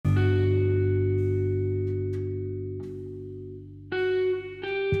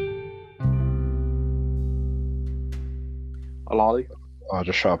Alali? Oh,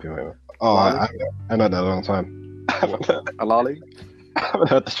 just shut up, you mate. Oh, Alali? I know that a long time. Alali? I haven't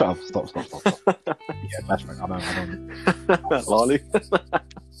heard the shut up. Stop. Yeah, that's right. I don't. Alali?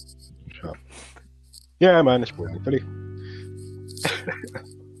 Shut up. Yeah, man, it's boring. Really.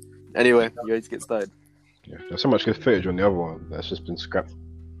 Anyway, you ready to get started? Yeah, there's so much good footage on the other one that's just been scrapped.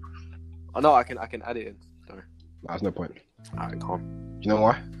 Oh no, I can add it in. Sorry. There's no point. Alright, calm. Do you know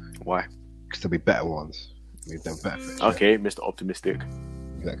why? Why? Because there'll be better ones. We've done better footage. Okay, Mr. Optimistic.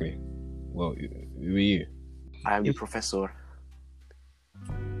 Exactly. Well, who are you? I am the professor.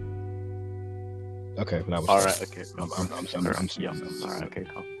 Okay, now we're Alright, okay. I'm Alright, okay,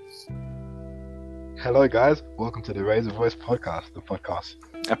 calm. Hello, guys. Welcome to the Raise a Voice podcast, the podcast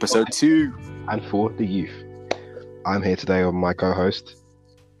Episode 2. and for the youth. I'm here today with my co-host.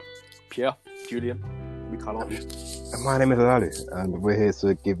 Pierre, Julian, Michelangelo. And my name is Alalu, and we're here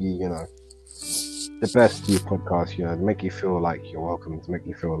to give you, the best youth podcast, to make you feel like you're welcome, to make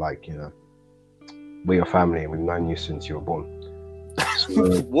you feel like, we're your family and we've known you since you were born.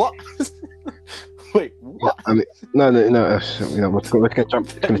 So, What? Wait, what? I mean, no, we're gonna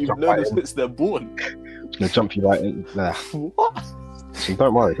jump. You've known Right this in. since they're born. Gonna jump you right in there. What? So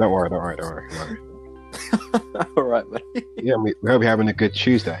don't worry. Alright, mate. Yeah, we hope you're having a good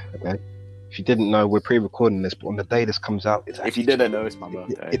Tuesday. Okay. If you didn't know, we're pre-recording this, but on the day this comes out, it's If you didn't know, it's my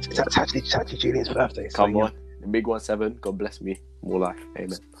birthday. It's actually Julian's birthday. So, Come on. The big 17. God bless me. More life.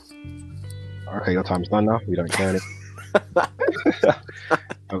 Amen. Okay, your time's done now. We don't care anymore.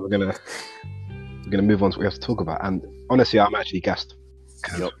 And we're gonna move on to what we have to talk about. And honestly, I'm actually gassed.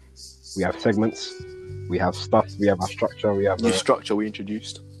 Yep. We have segments, we have stuff, we have our structure, we have New structure we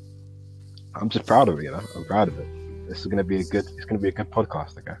introduced. I'm just proud of it, I'm proud of it. It's gonna be a good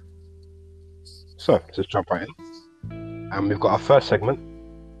podcast, okay? So just jump right in. And we've got our first segment.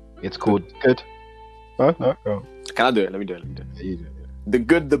 It's called Good. No, go. Can I do it? Let me do it. Yeah, you do it, The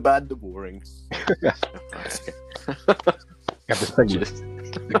good, the bad, the boring. yeah. We have the segment.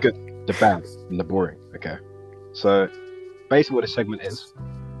 The good, the bad, and the boring. Okay. So basically what the segment is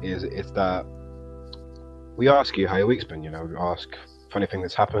that we ask you how your week's been, we ask funny thing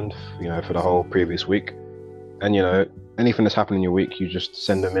that's happened, for the whole previous week. And anything that's happened in your week, you just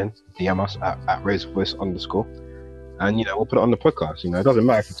send them in, DM us at raisevoice_, and we'll put it on the podcast. It doesn't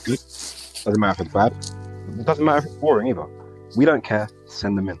matter if it's good, doesn't matter if it's bad, it doesn't matter if it's boring either. We don't care,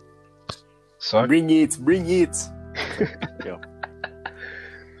 send them in. So Bring it. Yeah.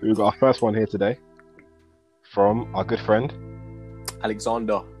 we've got our first one here today from our good friend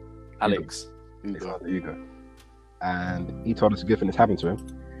Alexander. Alex. Hugo. And he told us a good thing that's happened to him.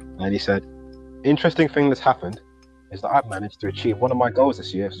 And he said, interesting thing that's happened is that I've managed to achieve one of my goals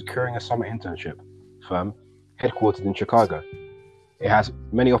this year of securing a summer internship firm headquartered in Chicago. It has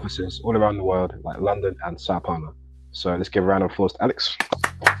many offices all around the world, like London and Sao Paulo. So let's give a round of applause to Alex.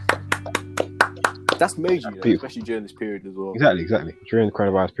 That's major, Beautiful. especially during this period as well. Exactly. During the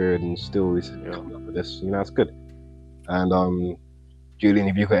coronavirus period and still he's coming up with this, it's good. And Julian,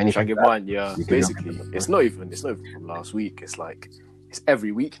 have you got anything? Should I give mine? Yeah. You can Basically, go. it's not even from last week. It's it's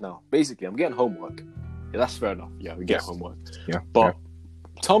every week now. Basically, I'm getting homework. Yeah, that's fair enough. Yeah, we get homework. Yeah. But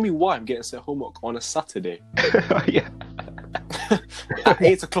tell me why I'm getting sent homework on a Saturday Yeah. at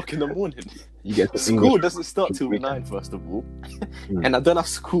 8 o'clock in the morning. You get School doesn't start till 9, first of all. And I don't have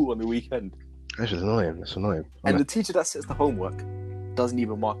school on the weekend. That's just annoying. That's annoying. And the teacher that sets the homework doesn't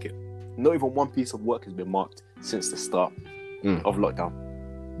even mark it. Not even one piece of work has been marked since the start of lockdown.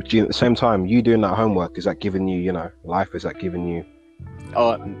 But at the same time, you doing that homework, is that giving you, life? Is that giving you...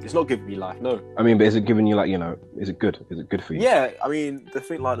 It's not giving me life, no. I mean, but is it giving you, is it good? Is it good for you? Yeah, I mean, the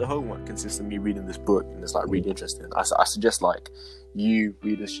thing, the homework consists of me reading this book, and it's, really interesting. I suggest, you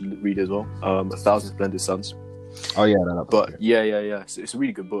readers should read as well. 1,000 Splendid Suns. Oh, yeah. No, But, yeah. It's a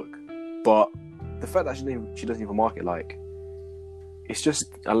really good book. But the fact that she doesn't even mark it, it's just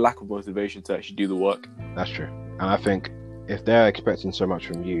a lack of motivation to actually do the work. That's true. And I think if they're expecting so much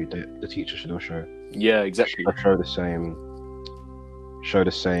from you, the teacher should also Yeah, exactly. show the same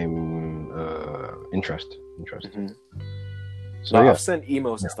interest. Mm-hmm. So I've sent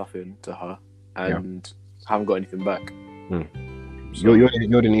emails and stuff in to her, and haven't got anything back. So, you're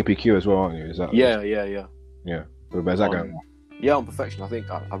doing EPQ as well, aren't you? Is that? Yeah. Yeah. Where's that going? Yeah, on perfection. I think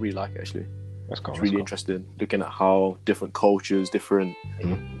I really like it actually. That's cool. It's really interesting looking at how different cultures, different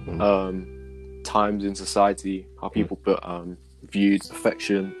times in society, how people viewed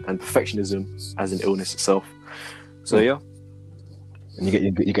perfection and perfectionism as an illness itself. So yeah. And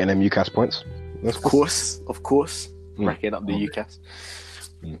you're getting them UCAS points. That's Of cool. course, racking up the UCAS.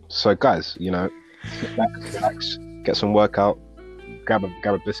 So guys, sit back, relax, get some workout, grab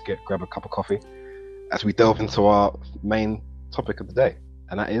a biscuit, grab a cup of coffee, as we delve into our main topic of the day,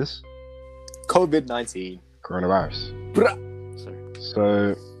 and that is COVID-19. coronavirus. Sorry.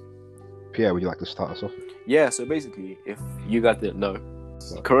 So, Pierre, would you like to start us off? Yeah, so basically, if you guys didn't know,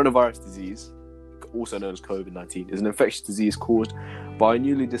 coronavirus disease, also known as COVID-19, is an infectious disease caused by a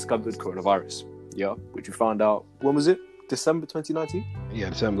newly discovered coronavirus. Yeah, which we found out, when was it? December 2019? Yeah,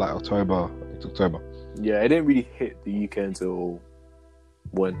 December, like October. Yeah, it didn't really hit the UK until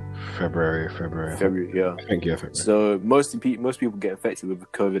when? February. Yeah. I think, yeah, February. So most people get infected with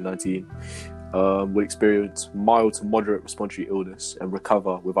COVID-19 will experience mild to moderate respiratory illness and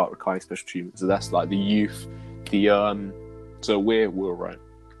recover without requiring special treatment. So that's like the youth, so we're all right.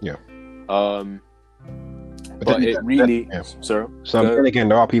 Yeah. But it really, sorry. So then again,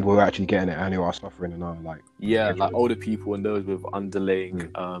 there are people who are actually getting it and who are suffering and are like, like older people and those with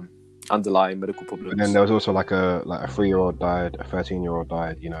underlying medical problems. And then there was also like a 3-year-old died, a 13-year-old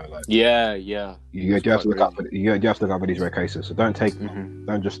died. You know, like yeah. You have to look up. You have to look up for these rare cases. So don't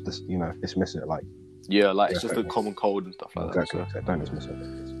don't just dismiss it like. Yeah, like it's just a common cold and stuff like that. So don't dismiss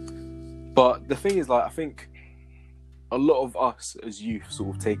it. But the thing is, like, I think a lot of us as youth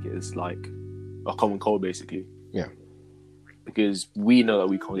sort of take it as like a common cold, basically. Yeah. Because we know that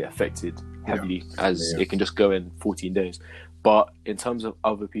we can't get affected heavily, as it can just go in 14 days. But in terms of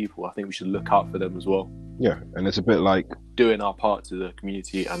other people, I think we should look out for them as well. Yeah, and it's a bit like doing our part to the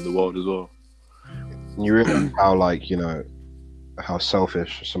community and the world as well. You realize how how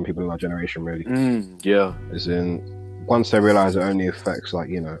selfish some people in our generation really. Yeah. As in, once they realize it only affects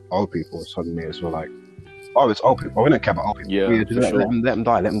old people, suddenly it's all like, oh, it's old people. Oh, we don't care about old people. Yeah, let them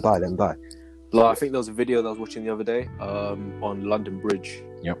die. Like, I think there was a video that I was watching the other day on London Bridge.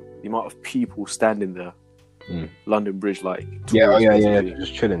 Yep. The amount of people standing there, London Bridge, like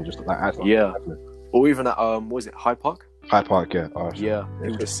just chilling, just like acting. Yeah. Or even at what was it, Hyde Park? Hyde Park, yeah. Oh, yeah,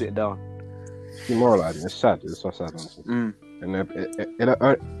 people just sitting down. Demoralizing. It's sad. It's so sad, honestly. And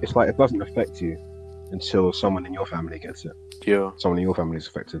it's like it doesn't affect you until someone in your family gets it. Yeah. Someone in your family is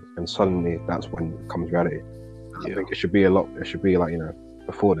affected, and suddenly that's when it comes reality. I think it should be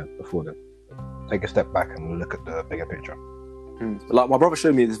before then. Take a step back and look at the bigger picture. Like, my brother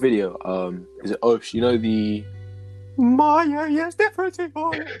showed me this video. Is it Osh? You know the Maya, yes, different. You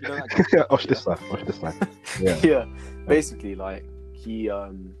know that guy? Osh this side. Yeah. Yeah. Basically, like, he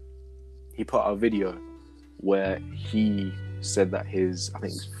put out a video where he said that his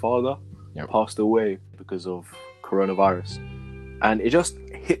father passed away because of coronavirus, and it just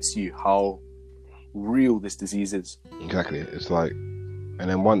hits you how real this disease is. Exactly. It's like, and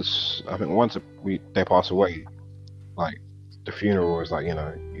then once they pass away, like, the funeral is like,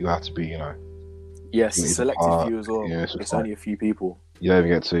 you have to be, yes, selective few as well. Yeah, it's only a few people. You don't even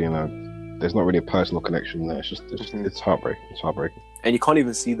get to, there's not really a personal connection there. It's just it's heartbreaking. It's heartbreaking. And you can't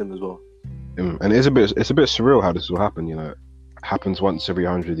even see them as well. And it's a bit surreal how this will happen. It happens once every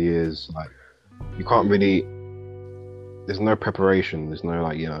 100 years. Like, you can't really. There's no preparation. There's no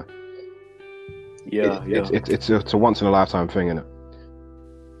It's a once in a lifetime thing, innit?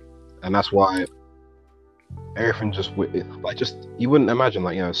 And that's why everything just you wouldn't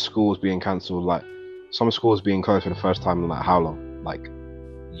imagine schools being cancelled, like some schools being closed for the first time in like how long, like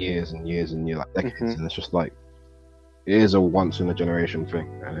years and years and years, like decades. And it's just like, it is a once in a generation thing,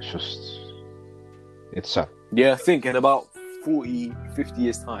 and it's sad. Yeah, I think in about 40, 50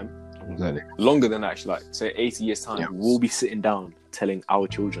 years time, exactly, longer than actually, like say 80 years time, we'll be sitting down telling our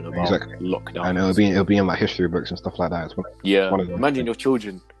children about lockdown, and it'll be in like history books and stuff like that. It's imagine your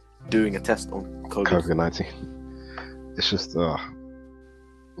children doing a test on COVID-19. It's just all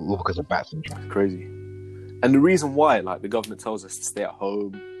because of bats and it's crazy. And the reason why, like, the government tells us to stay at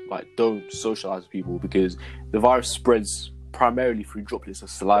home, like, don't socialize with people, because the virus spreads primarily through droplets of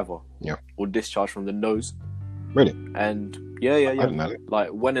saliva or discharge from the nose. Really? And I didn't know that.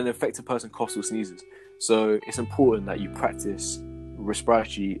 like, when an infected person coughs or sneezes. So it's important that you practice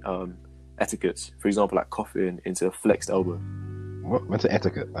respiratory etiquettes. For example, like coughing into a flexed elbow. What's an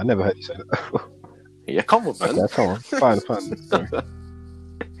etiquette? I never heard you say that. Yeah, come on, man. Okay, come on. Fine. Sorry.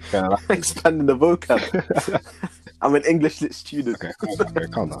 Expanding the vocab. I'm an English lit student. Okay,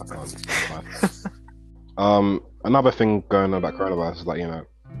 calm down. Another thing going on about coronavirus is, like,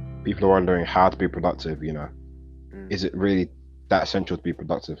 people are wondering how to be productive. Is it really that essential to be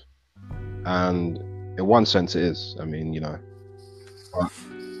productive? And in one sense, it is. I mean, but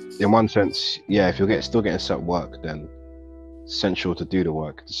in one sense, yeah, if you're still getting set work, then it's essential to do the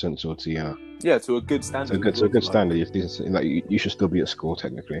work. It's essential to to a good standard. To a good standard. You should still be at school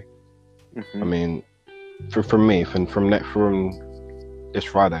technically. I mean, from me, from this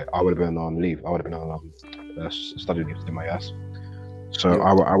Friday, I would have been on leave. I would have been on study leave to do my ass. So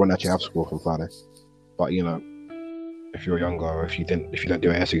I wouldn't actually have school from Friday. But if you're younger, or if you don't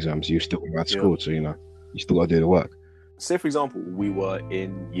do AS exams, you still go to school. So you still got to do the work. Say for example, we were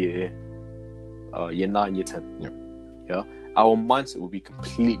in year 9, year 10. Yeah. Our mindset would be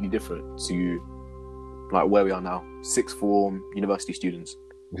completely different to like where we are now, sixth form university students.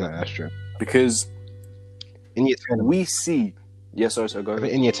 Exactly, that's true. Because in year 10, we see. Yes, sorry, go ahead.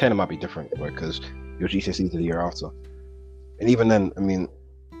 In year 10, it might be different, because your GCSEs are the year after, and even then,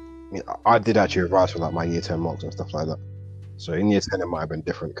 I did actually revise for like my year 10 mocks and stuff like that. So in year 10, it might have been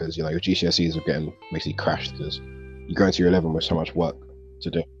different because your GCSEs are getting basically crashed because you go into year 11 with so much work to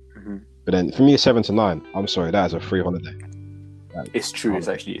do. Mm-hmm. But then from year 7 to 9, I'm sorry, that is a free holiday. It's true. It's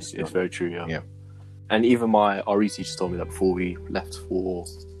actually it's very true. Yeah. And even my RE teacher told me that before we left for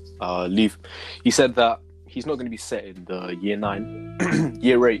leave, he said that he's not going to be setting the year 9,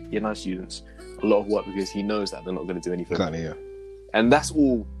 year 8, year 9 students a lot of work because he knows that they're not going to do anything. Exactly, yeah. And that's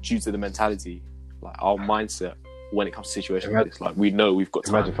all due to the mentality, like our mindset when it comes to situations like this. Like we know we've got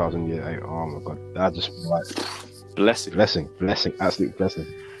time. Imagine if I was in year 8. Oh my god, that'd just be like blessing, absolute blessing.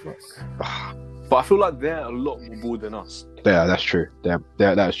 But I feel like they're a lot more bored than us. Yeah, that's true.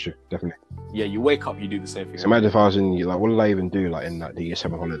 That's true, definitely. Yeah, you wake up, you do the same thing. So imagine if I was in what did I even do like in the year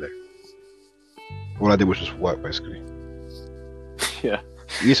 7 holiday? All I did was just work basically. Yeah.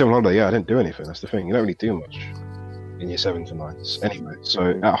 Year 7 holiday, I didn't do anything. That's the thing. You don't really do much in year 7 to 9. Anyway,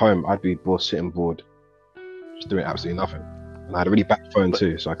 so at home I'd be sitting bored, just doing absolutely nothing. And I had a really bad phone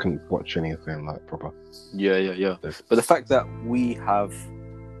too, so I couldn't watch anything like proper. Yeah. But the fact that we have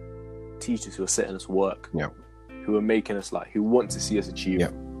teachers who are setting us work, who are making us who want to see us achieve,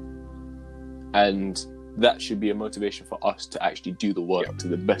 and that should be a motivation for us to actually do the work to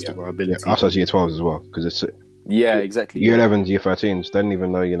the best of our ability. Us as year 12s as well, because it's exactly. Year 11s, year 13s, they don't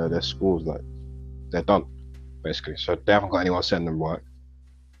even know their schools they're done basically, so they haven't got anyone sending them work.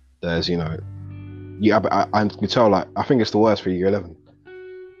 There's I can tell I think it's the worst for year 11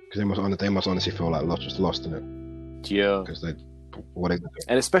 because they must honestly feel lost in it. Yeah, because what are they gonna do?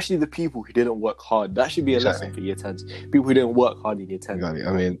 And especially the people who didn't work hard. That should be a lesson for year 10s. People who didn't work hard in year 10.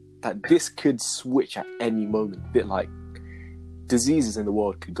 Exactly. That this could switch at any moment. A bit like diseases in the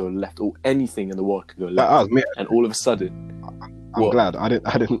world could go left, or anything in the world could go left, and all of a sudden, I'm glad I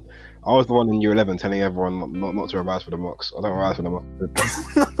didn't. I was the one in year 11 telling everyone not to revise for the mocks. I don't revise for the mocks.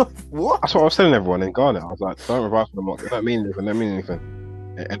 What? That's what I was telling everyone in Ghana. I was like, don't revise for the mocks. It don't mean anything.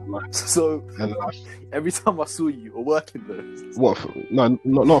 So every time I saw you were working those. Not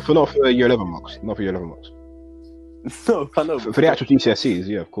for year 11 mocks. Not for year 11 mocks. No, I know. For the actual GCSEs,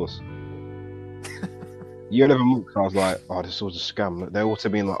 yeah, of course. Year 11 mocks, I was like, oh, this was a scam. They're also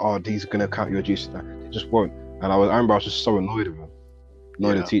being like, oh, these are gonna count your GCSEs. They just won't. And I remember I was just so annoyed with them.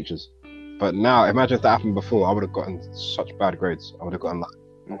 Annoyed with teachers. But now, imagine if that happened before, I would have gotten such bad grades. I would have gotten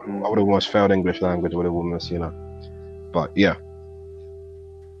I would have almost failed English language, would have almost, But yeah.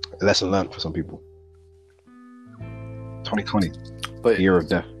 A lesson learned for some people. 2020, but the year of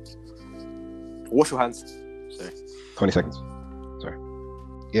death. Wash your hands. Sorry. 20 seconds. Sorry.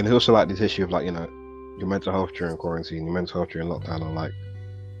 Yeah, and there's also this issue of your mental health during quarantine, your mental health during lockdown, and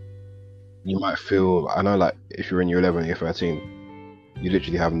you might feel. I know, if you're in year 11, year 13, you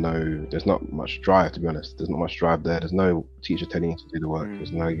literally have there's not much drive, to be honest. There's not much drive there. There's no teacher telling you to do the work.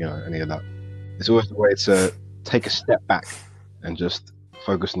 There's no, any of that. It's always the way to take a step back and just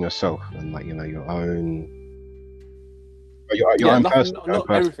focus on yourself and your own own person. Not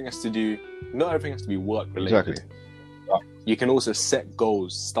everything has to be work related. Exactly. You can also set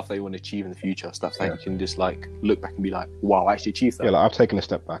goals, stuff that you want to achieve in the future, stuff that you can just look back and be like, wow, I actually achieved that. Yeah, I've taken a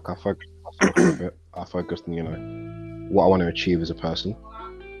step back. I focused a bit. I focused on what I want to achieve as a person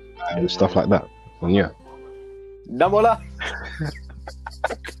and stuff like that. And Namola.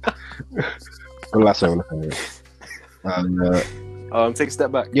 And take a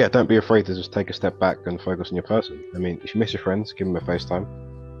step back. Yeah, don't be afraid to just take a step back and focus on your person. If you miss your friends, give them a FaceTime,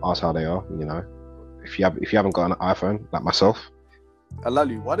 ask how they are. If you haven't got an iPhone like myself,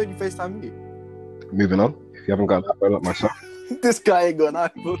 Alalu, why don't you FaceTime me? Moving on. If you haven't got an iPhone like myself, this guy ain't got an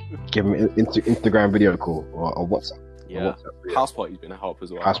iPhone. Give him an Instagram video call or WhatsApp. Yeah. Or WhatsApp, yeah. House party's been a help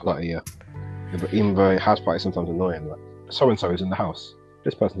as well. House party, yeah. But even though house party is sometimes annoying, so and so is in the house.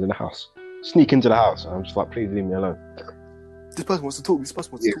 This person's in the house. Sneak into the house, and I'm just please leave me alone. This person wants to talk.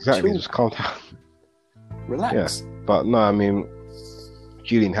 Exactly. Chill. Just calm down. Relax. Yeah. But no,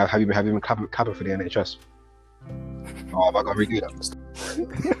 Julian, have you been cabin for the NHS? Oh, have I got to redo that?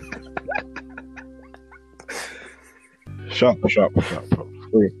 Shut up.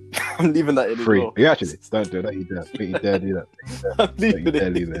 Free. I'm leaving that in. Free. As well. You actually don't do that. You dare do that. I'm leaving it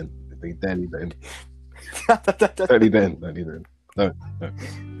in. Leave it in. Don't leave it in. No.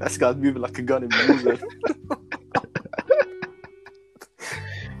 That guy's moving like a gun in the movie.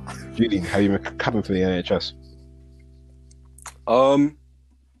 Julian, have you been capping for the NHS? I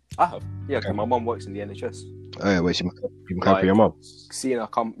have. Yeah, because my mum works in the NHS. Oh yeah, wait, you been capping for your mum? Seeing her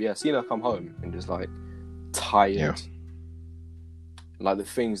come home and just like tired. Yeah. Like the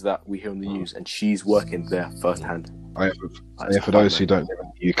things that we hear on the news, and she's working there firsthand. For those who don't live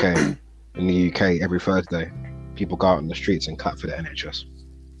in the UK, every Thursday, people go out on the streets and clap for the NHS.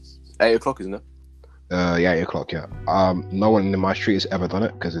 8 o'clock, isn't it? Yeah, 8 o'clock. Yeah. No one in my street has ever done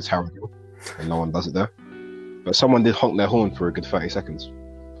it because it's Harrow Hill, and no one does it there. But someone did honk their horn for a good 30 seconds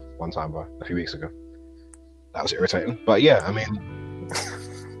one time, a few weeks ago. That was irritating. But yeah, I mean,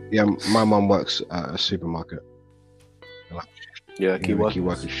 yeah, my mum works at a supermarket. Yeah, key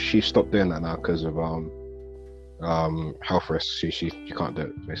worker. She stopped doing that now because of health risks. She can't do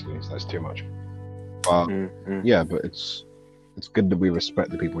it basically. So that's too much. But yeah, but it's good that we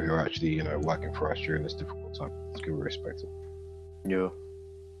respect the people who are actually working for us during this difficult time. It's good we respect it. Yeah,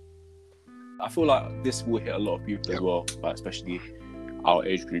 I feel like this will hit a lot of people as well, like especially our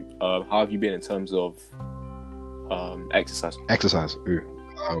age group. How have you been in terms of exercise? Ooh.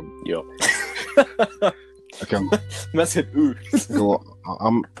 Yeah. Okay. I said ooh. Well,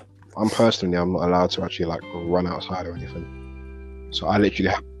 I'm personally, I'm not allowed to actually like run outside or anything. So I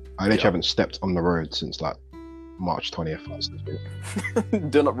literally haven't stepped on the road since like March 20th.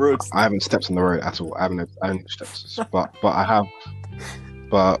 Doing up roads. I haven't stepped on the road at all. I haven't stepped, but I have.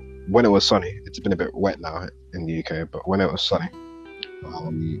 But when it was sunny, it's been a bit wet now in the UK. But when it was sunny,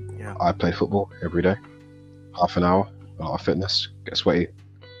 I played football every day, half an hour, a lot of fitness, get sweaty,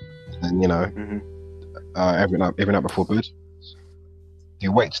 and then every night before bed,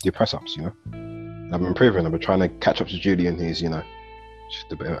 do weights, do press ups. And I've been improving. I've been trying to catch up to Julian. He's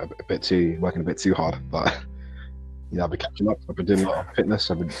just a bit too working a bit too hard, but. I've been catching up. I've been doing a lot of fitness.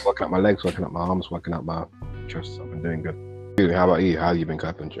 I've been working out my legs, working out my arms, working out my chest. I've been doing good. How about you? How have you been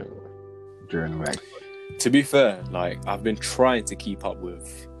coping during the week? To be fair, like I've been trying to keep up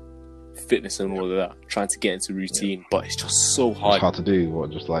with fitness and all of that, trying to get into routine, but it's just so hard. It's hard to do.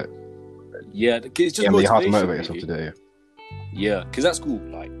 It's just hard to motivate yourself to do. Yeah, because at school,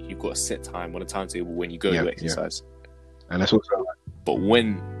 like you've got a set time on a timetable when you go to exercise. And that's also. But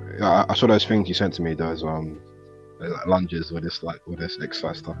when I saw those things you sent to me, those like lunges with this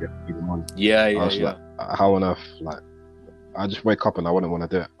exercise stuff. Yeah. How on earth? Like, I just wake up and I wouldn't want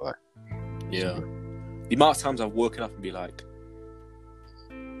to do it. Like, the amount of times I've woken up and be like,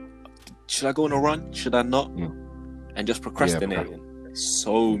 should I go on a run? Should I not? And just procrastinating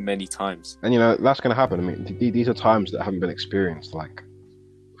so many times. And that's gonna happen. I mean, these are times that haven't been experienced like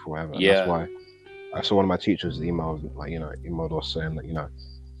forever. Yeah. That's why I saw one of my teachers emailed us saying that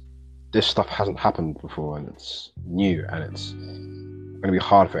this stuff hasn't happened before and it's new and it's going to be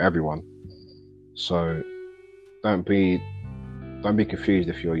hard for everyone. So don't be confused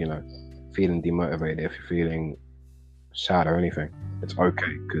if you're feeling demotivated, if you're feeling sad or anything. It's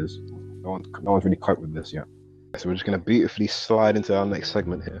okay because no one's really coped with this yet. So we're just going to beautifully slide into our next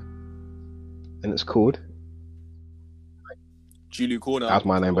segment here, and it's called Julu Corner. That's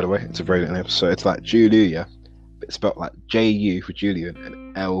my name, by the way. It's a very good name. So it's like Julu, yeah. It's spelled like J-U for Julian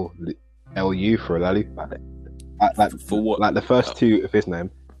and L-U for Lalu. Like for what? Like the first two of his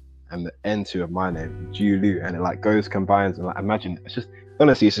name and the end two of my name, Julu, and it like combines and like imagine it's just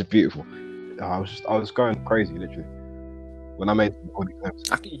honestly it's just beautiful. I was going crazy literally when I made all these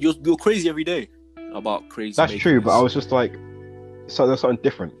names. You're crazy every day about crazy. That's true, but I was just like, so there's something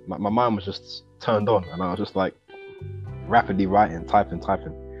different. Like my mind was just turned on, and I was just like rapidly writing, typing.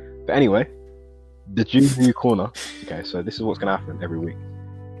 But anyway. The Julu Corner. Okay, so this is what's going to happen every week.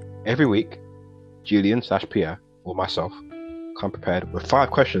 Every week, Julian/Pierre or myself come prepared with 5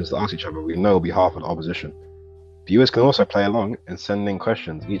 questions to ask each other we know will be hard for the opposition. Viewers can also play along and send in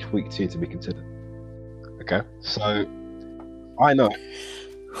questions each week too to be considered. Okay, so I know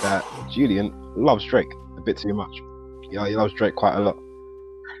that Julian loves Drake a bit too much. Yeah, he loves Drake quite a lot.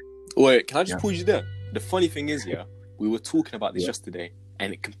 Wait, can I just pause you there? The funny thing is, we were talking about this yesterday,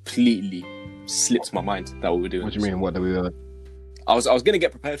 and it completely slipped my mind that we were doing. What do you mean? What do we? I was going to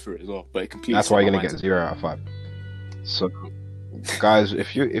get prepared for it as well, but it completely. That's why you're going to get 0 out of 5. So, guys,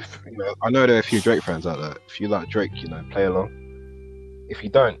 if I know there are a few Drake fans out there. If you like Drake, play along. If you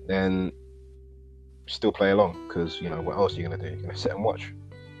don't, then still play along because what else are you going to do? You're going to sit and watch,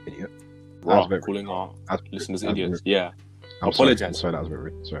 idiot. Calling our listeners idiots. Yeah. I apologize. Sorry, that was a bit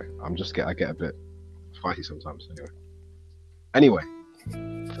rude. Sorry, I get a bit spicy sometimes. Anyway,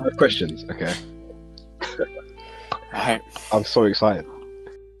 5 questions. Okay. Alright. I'm so excited.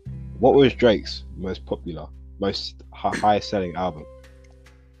 What was Drake's most popular, most highest selling album?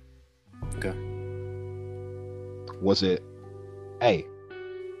 Okay. Was it A,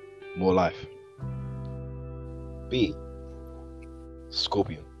 More Life. B.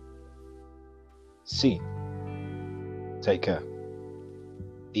 Scorpion. C. Take Care.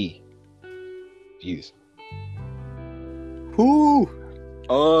 D. Views. Whoo.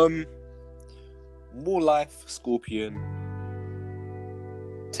 More Life, Scorpion.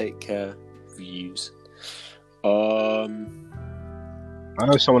 Take Care, Views. I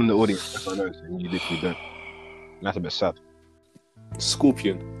know someone in the audience. I know, and you literally don't. And that's a bit sad.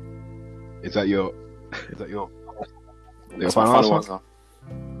 Scorpion. Is that your That's my final answer?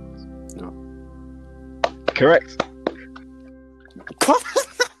 No. Correct.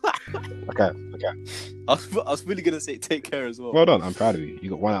 Okay. I was really gonna say Take Care as well. Well done. I'm proud of you. You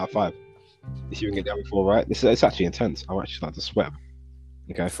got 1 out of 5. This you can get down before, right? It's actually intense. I'm actually starting to sweat.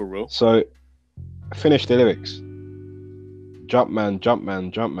 Okay. For real? So, finish the lyrics. Jumpman,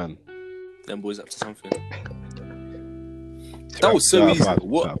 Jumpman, Jumpman. Them boys up to something. That was so easy.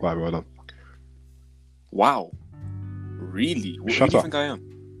 What? 2 out of 5, well done. Wow. Really? Who do you think I am?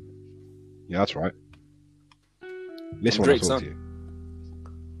 Yeah, that's right. Listen when I talk to you.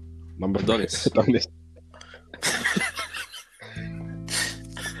 Number 3. Adonis.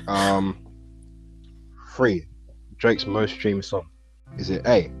 3. Drake's most streamed song. Is it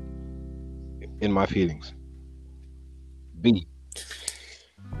A, In My Feelings? B,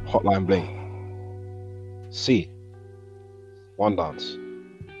 Hotline Bling? C, One Dance?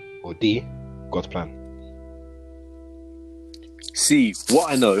 Or D, God's Plan? C,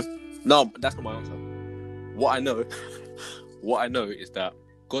 what I know. No, that's not my answer. What I know is that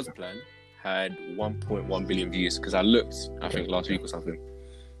God's Plan had 1.1 billion views because I looked, I think last week or something.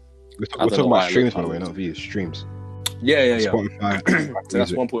 We're talking about streams, by the way, not views. Streams. Yeah. Spotify. So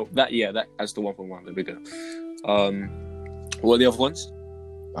that's 1 point. That adds to 1.1. The bigger. What are the other ones?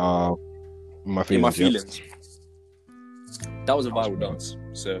 My Feelings. In My Feelings. That was a viral dance,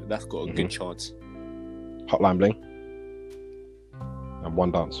 so that's got a good chance. Hotline Bling. And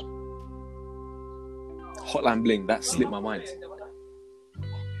One Dance. Hotline Bling, that slipped my mind.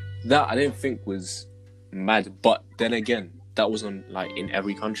 That I didn't think was mad, but then again, that was on like in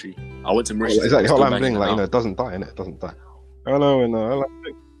every country. I went to Mauritius. Exactly, Hotline Bling, like it doesn't die, innit? It doesn't die. Hello, and Hotline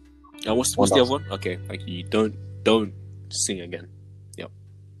Bling. And what's the other one? Okay, thank you. Don't sing again. Yep.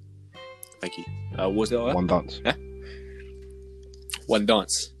 Thank you. What's the other one? One Dance. Yeah? One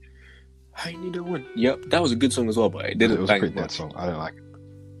Dance. I need a one. Yep, that was a good song as well, but it didn't. It was a pretty dead song. I don't like it.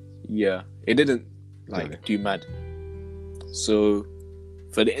 Yeah, it didn't do mad. So,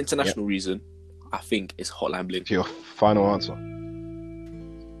 for the international reason, I think it's Hotline Bling. Your final answer.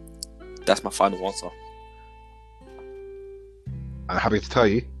 That's my final answer. I'm happy to tell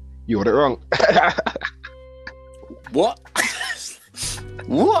you, you got it wrong. What?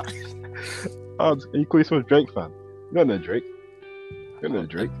 What? You call yourself a Drake fan? You don't know Drake. You don't know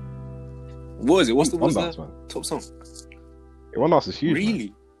Drake. What is it? What's the top song? One Dance is huge.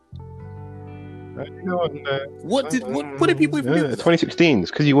 Really? Man. What did people even do? 2016.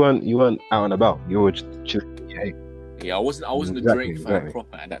 It's because you weren't out and about. You were just chilling. Yeah, I wasn't a Drake fan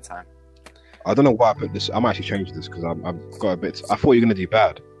proper at that time. I don't know why I put this. I'm actually changing this because I've got a bit. I thought you were gonna do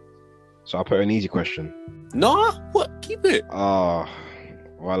bad, so I put an easy question. Nah, what? Keep it. Why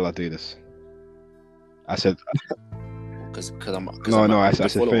did I do this? I said. Because I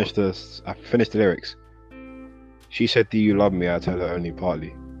said finish this. I finished the lyrics. She said, "Do you love me?" I told her only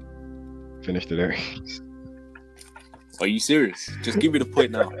partly. Finish the lyrics. Are you serious? Just give me the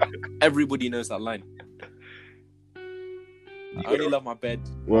point now. Everybody knows that line. I only love my bed.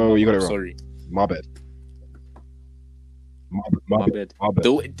 Well, you got it wrong. Sorry. My bed. My bed. I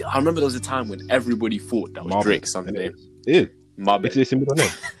remember there was a time when everybody thought that was Drake's son's name. It is. My bed. It's a middle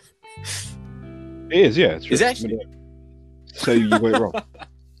name. It is, yeah. Is it actually? So you got it wrong.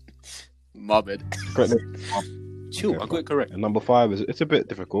 My bed. Correct name. Chill, I got it correct. And number 5 is it's a bit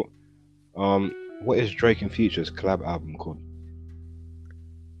difficult. What is Drake and Future's collab album called?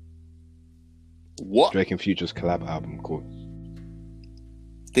 What? Drake and Future's collab album called?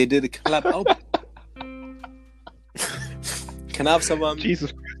 They did a collab album. Can I have some?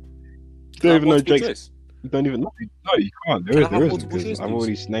 Jesus Christ! You don't even know Drake. You don't even know. No, you can't. There isn't. Because I've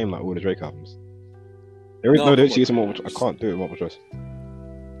already named like all the Drake albums. There is no. Don't see some multiple. I can't do it multiple choice.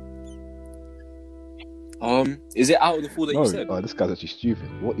 Is it out of the 4 that you said? No, this guy's actually stupid.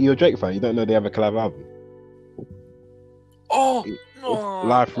 What? You're a Drake fan. You don't know they have a collab album.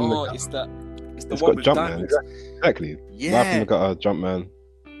 Live from the. It's the it's one got with Jumpman. diamonds. Exactly. Yeah. Live from the gutter, Jumpman.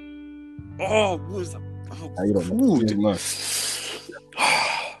 Oh, what was that? Oh, You don't know.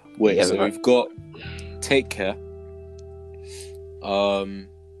 Wait, Yeah, so right. we've got Take Care. More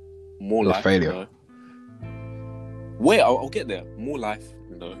You're a Life. failure. No. Wait, I'll get there. More Life.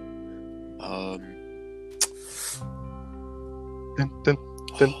 No. Dun, dun,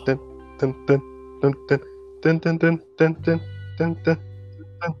 dun, dun, dun, dun, dun, dun, dun, dun, dun, dun, dun, dun,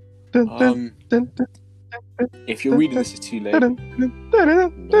 dun, dun, dun. If you're reading this, it's too late.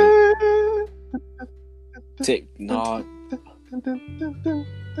 No.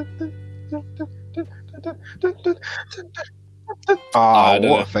 Ah,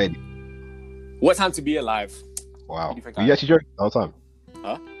 what a fail. What time to be alive? Wow. Were you actually joking the whole time?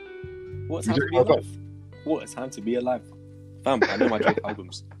 Huh? What time to be alive? What a time to be alive. Fam, I know my Drake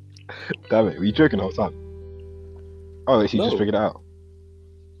albums. Damn it, were you joking the whole time? Oh, she just figured it out.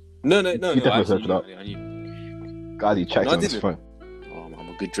 No. You definitely searched it up. God, you checked on his phone. Oh, I'm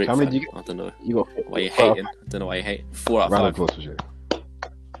a good Drake fan. I don't know. You got why you hating? I don't know why you hate. 4 out of 5. Round of applause for you.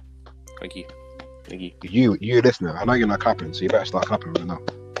 Thank you. You listener, I know you're not clapping, so you better start clapping right now.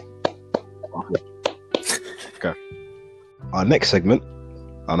 Okay. Our next segment,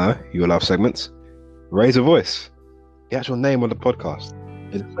 I know you will love segments. Raise a voice. The actual name of the podcast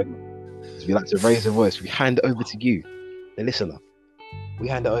is a segment. If you like to raise a voice, we hand it over to you, the listener. We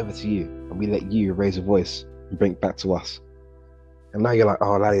hand it over to you, and we let you raise a voice and bring it back to us. And now you're like,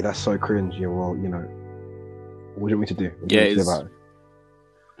 oh, laddie, that's so cringe. Yeah, well, you know, what do you want me to do? What do you want me to do about it?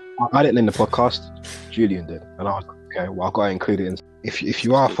 I didn't name the podcast. Julian did, and I was like, okay, well, I've got to include it in. If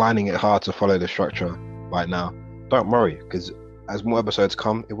you are finding it hard to follow the structure right now, don't worry, because as more episodes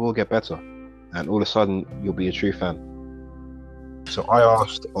come, it will get better, and all of a sudden you'll be a true fan. So I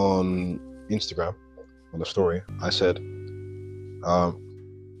asked on Instagram, on the story, I said,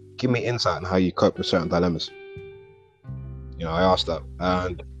 give me insight on how you cope with certain dilemmas. You know, I asked that,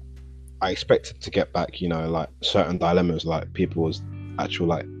 and I expected to get back, you know, like certain dilemmas, like people's actual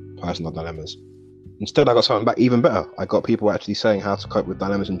like personal dilemmas. Instead, I got something back even better. I got people actually saying how to cope with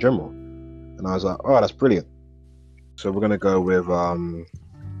dilemmas in general, and I was like, oh, that's brilliant. So we're gonna go with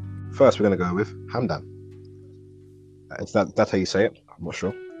first we're gonna go with Hamdan. That's how you say it. I'm not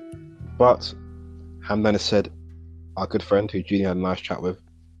sure, but Hamdan has said, our good friend who Julian had a nice chat with,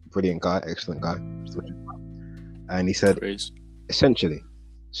 brilliant guy, excellent guy, and he said, essentially,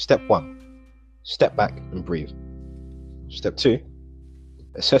 step 1, step back and breathe. Step 2,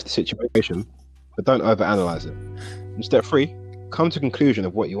 assess the situation, but don't overanalyze it. And step 3, come to a conclusion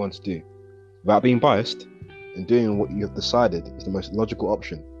of what you want to do, without being biased, and doing what you have decided is the most logical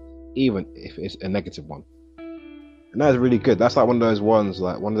option, even if it's a negative one. And that is really good. That's like one of those ones,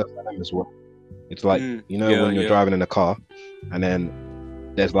 like one of those dilemmas where it's like, you know, when you're driving in a car, and then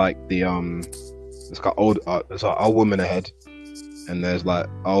there's like the it's got there's like old woman ahead, and there's like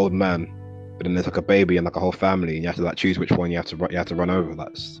old man, but then there's like a baby and like a whole family, and you have to like choose which one you have to run over.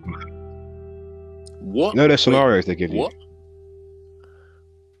 That's what? You know, there's scenarios they give you. What?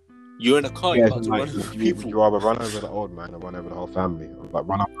 You're in a car. Yeah, you're about to run over people. You rather run over the old man or run over the whole family, or like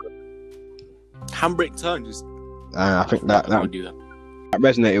run up. Handbrake turn, just. I think that do that.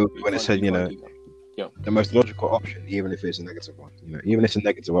 Resonated with me when it said, you know, the most logical option, even if it's a negative one. You know, even if it's a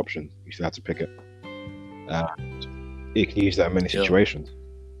negative option, you still have to pick it. You can use that in many situations.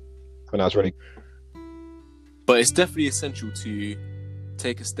 And that's really. But it's definitely essential to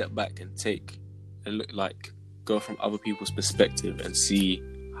take a step back and go from other people's perspective and see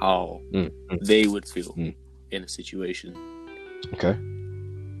how they would feel in a situation. Okay.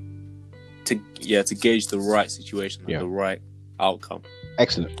 To gauge the right situation, the right outcome.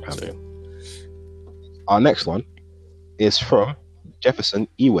 Excellent. So, our next one is from Jefferson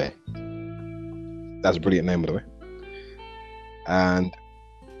Iwe. That's a brilliant name, by the way. And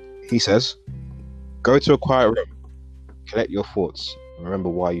he says, go to a quiet room, collect your thoughts, and remember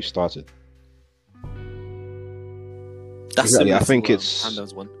why you started. That's exactly. I think it's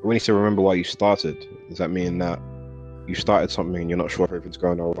one. When you say remember why you started, does that mean that you started something and you're not sure if everything's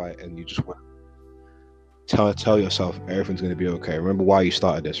going all right, and you just want to tell yourself everything's going to be okay? Remember why you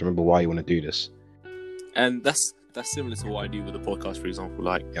started this. Remember why you want to do this. And that's similar to what I do with the podcast, for example.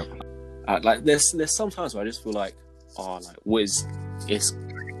 Like, like there's sometimes where I just feel like, what is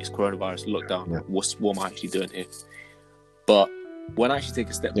coronavirus lockdown? Yeah. What am I actually doing here? But when I actually take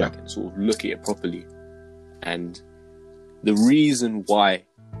a step back and sort of look at it properly, and the reason why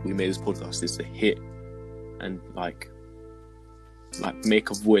we made this podcast is to hit and like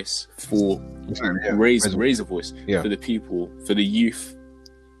make a voice for raise a voice for the people, for the youth,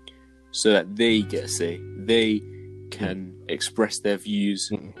 so that they get a say, they can express their views,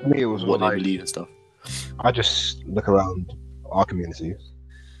 it was what they believe and stuff. I just look around our community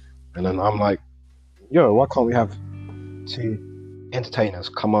and then I'm like, yo, why can't we have 2 entertainers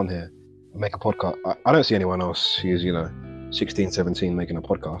come on here and make a podcast? I don't see anyone else who's 16, 17 making a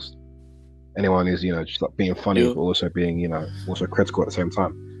podcast. Anyone who's just like being funny but also being also critical at the same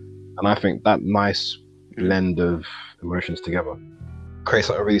time. And I think that nice blend of emotions together creates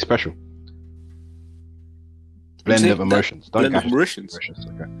something really special. Blend of emotions. Blend of emotions.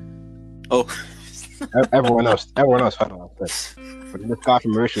 Okay. Oh. Everyone else heard what I said. But this guy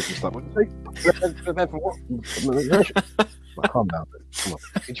from Mauritius is like, what did you say? From what? Like, calm down, man. Come on.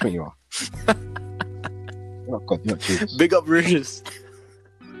 Who do you think you are? Oh, God, you're not Jesus. Big up Mauritius.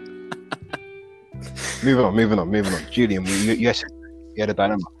 Moving on. Julian, you had a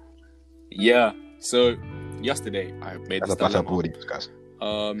dilemma. Yeah. So, yesterday, I made this dilemma. Guys.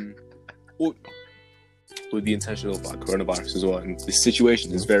 With the intention of coronavirus as well. And this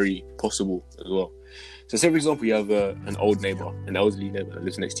situation is very possible as well. So say, for example, you have an elderly neighbour that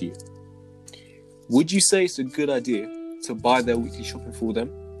lives next to you. Would you say it's a good idea to buy their weekly shopping for them,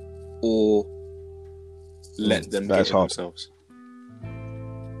 or let them get it themselves?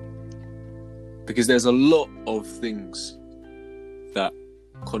 Because there's a lot of things that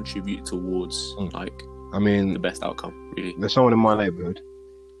contribute towards the best outcome, really. There's someone in my neighbourhood.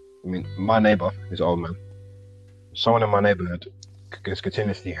 My neighbour is an old man. Someone in my neighbourhood is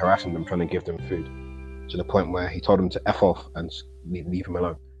continuously harassing them, trying to give them food, to the point where he told them to F off and leave him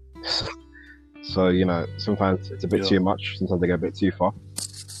alone. So, sometimes it's a bit too much, sometimes they go a bit too far.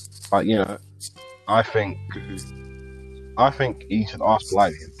 But, I think you should ask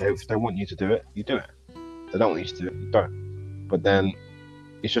politely. If they want you to do it, you do it. If they don't want you to do it, you don't. But then,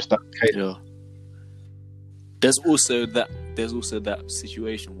 it's just that case. Yeah. There's also that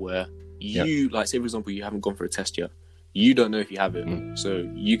situation where you, like, say for example, you haven't gone for a test yet. You don't know if you have it, so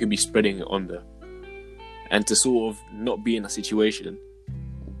you can be spreading it on there. And to sort of not be in a situation,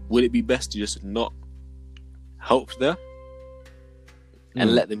 would it be best to just not help there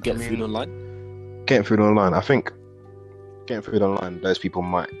and let them get food online? Getting food online, I think. Getting food online, those people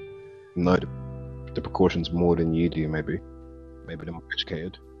might know the precautions more than you do. Maybe they're more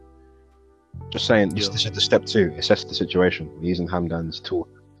educated. Just saying, this is the step 2. Assess the situation. We're using Hamdan's tool.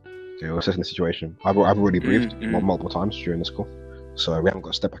 Okay, we're assessing the situation. I've already briefed multiple times during this call, so we haven't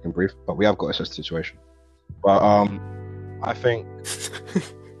got to step back and brief, but we have got to assess the situation. But I think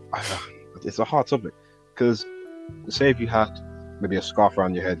it's a hard topic, because say if you had maybe a scarf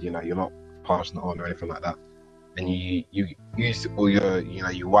around your head, you're not passing it on or anything like that, and you use all your,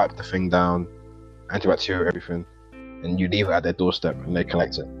 you wipe the thing down, antibacterial, everything, and you leave it at their doorstep and they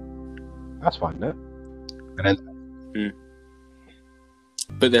collect it. That's fine, no? And then,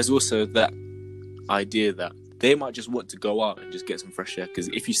 but there's also that idea that they might just want to go out and just get some fresh air. Because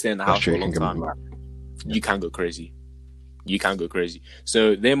if you stay in the house for a long time, you can go crazy.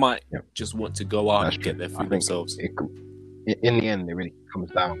 So they might just want to go out and get their food themselves. In the end, it really comes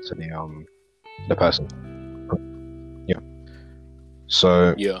down to the person. Yeah.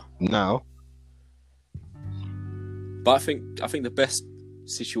 So now, but I think the best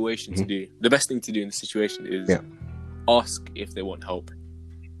situation to do, the best thing to do in the situation is ask if they want help,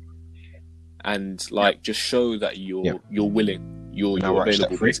 and just show that you're willing, you're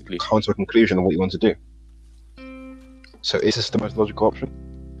available, basically. Come to a conclusion of what you want to do. So is this the most logical option?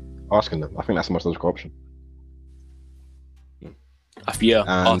 Asking them. I think that's the most logical option.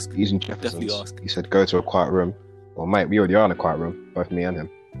 Ask. Using Jefferson's, he said go to a quiet room. Well, mate, we already are in a quiet room, both me and him.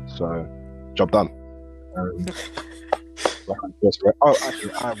 So, job done. Actually,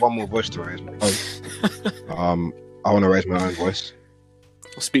 I have one more voice to raise. I want to raise my own voice.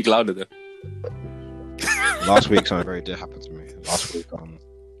 I'll speak louder then. Last week, something very dear happened to me. Last week,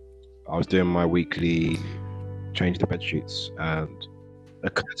 I was doing my weekly change the bed sheets, and it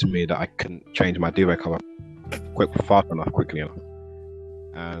occurred to me that I couldn't change my duvet cover quickly enough.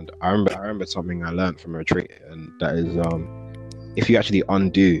 And I remembered something I learned from a retreat, and that is, if you actually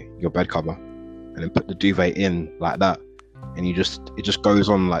undo your bed cover and then put the duvet in like that, and it just goes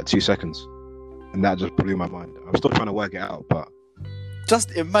on like 2 seconds, and that just blew my mind. I'm still trying to work it out, but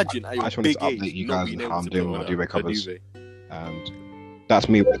just imagine. I just wanted to update you guys on how I'm doing my duvet covers, and that's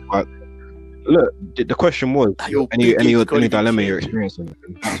me. Look, the question was any dilemma you're experiencing,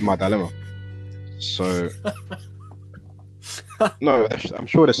 and that's my dilemma. So no, I'm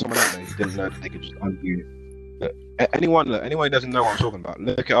sure there's someone out there who didn't know that they could just undo. Anyone who doesn't know what I'm talking about,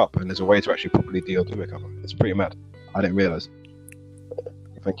 look it up, and there's a way to actually properly do your duvet cover. It's pretty mad. I didn't realise.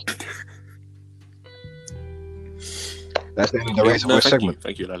 Thank you. That's the end of the Raise a Voice segment.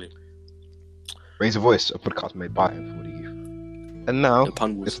 Thank you, Lally. Raise a Voice, a podcast made by and for the youth. And now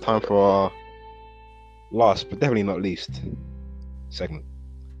it's time for our last, but definitely not least, segment.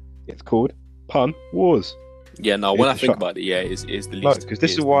 It's called Pun Wars. Yeah, no, when I think about it, it's the least. No, because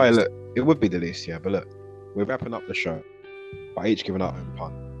this is why, look, it would be the least, but look, we're wrapping up the show by each giving out a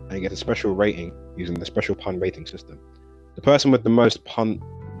pun, and you get a special rating using the special pun rating system. The person with the most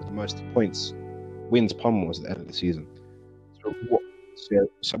most points, wins pun was at the end of the season.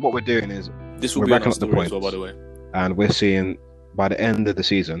 So what we're doing is This will we're be on racking our up the story as points, well, by the way. and we're seeing by the end of the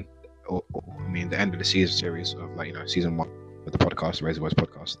season, the end of the season series of season 1 of the podcast, Raise the Voice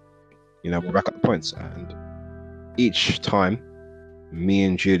podcast. We'll rack up the points, and each time, me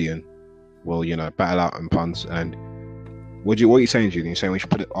and Julian will battle out in puns. And what are you saying, Julian? You're saying we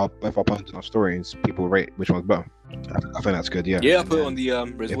should put both our puns in our story and people rate which one's better. I think that's good. Yeah. Yeah, I put it on the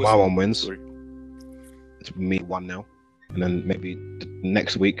if my one wins, it's me 1-0, and then maybe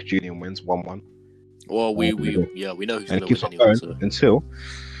next week Julian wins 1-1. Well, we know who's and going it keeps to on win going anyway. So. until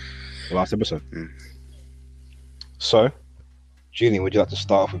the last episode. So, Julian, would you like to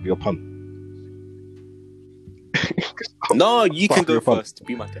start off with your pun? No, you can go Fun. first.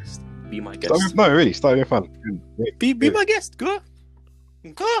 Be my guest. Start with your fun. Be my guest. Go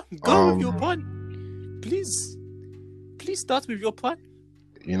with your pun. Please start with your pun.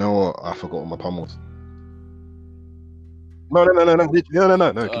 You know what? I forgot what my pun was. No.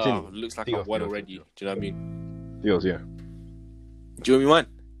 Continue. Looks like I've won already. Do you know what I mean? Yours, yeah. Do you want me mine?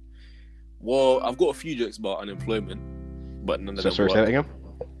 Well, I've got a few jokes about unemployment, but none of them Sorry, work. say that again.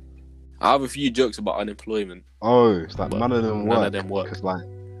 I have a few jokes about unemployment. Oh, it's like But none of them work. Because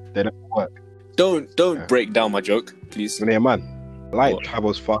they don't work. Don't break down my joke, please. Yeah, man. Light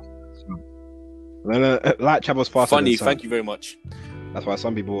travels fast. No, light travels faster. Funny, than sound. thank you very much. That's why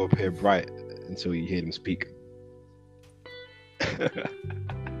some people appear bright until you hear them speak.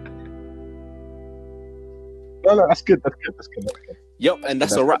 No, that's good. Yep, and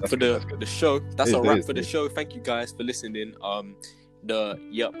that's a wrap for the good. show. That's It a wrap is, for the it is. show. Thank you guys for listening.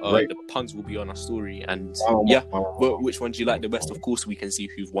 The puns will be on our story, and which one do you like the best? Of course, we can see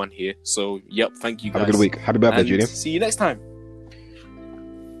who've won here. So, thank you guys. Have a good week. Happy birthday, and Julian. see you next time.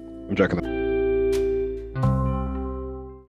 I'm joking.